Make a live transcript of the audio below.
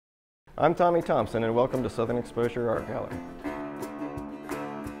I'm Tommy Thomson, and welcome to Southern Exposure Art Gallery.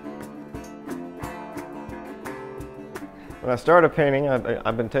 When I started painting,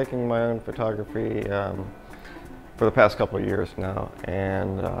 I've been taking my own photography for the past couple of years now,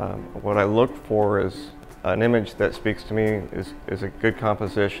 and what I look for is an image that speaks to me, is a good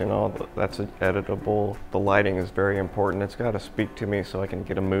composition, that's editable. The lighting is very important. It's got to speak to me so I can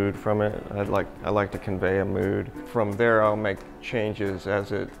get a mood from it. I like to convey a mood. From there, I'll make changes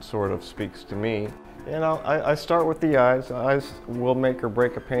as it sort of speaks to me. And I start with the eyes. Eyes will make or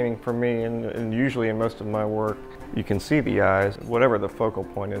break a painting for me, and usually in most of my work, you can see the eyes. Whatever the focal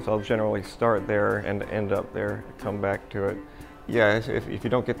point is, I'll generally start there and end up there, come back to it. Yeah, if you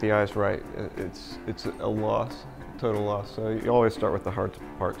don't get the eyes right, it's a loss, total loss. So you always start with the hard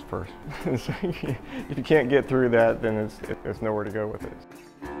parts first. So if you can't get through that, then there's nowhere to go with it.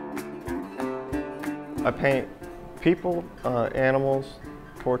 I paint people, animals,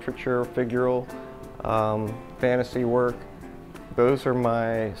 portraiture, figural, fantasy work. Those are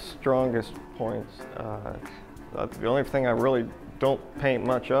my strongest points. The only thing I really don't paint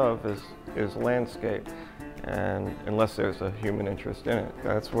much of is landscape, and unless there's a human interest in it.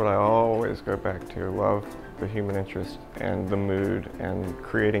 That's what I always go back to, love the human interest and the mood and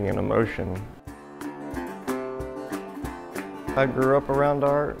creating an emotion. I grew up around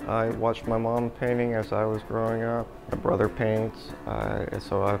art. I watched my mom painting as I was growing up. My brother paints,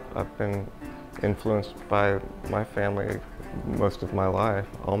 so I've been influenced by my family most of my life,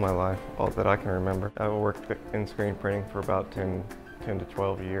 all that I can remember. I worked in screen printing for about 10 to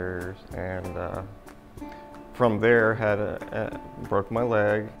 12 years, and from there broke my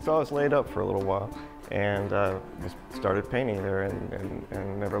leg. So I was laid up for a little while, and just started painting there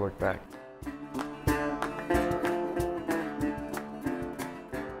and never looked back.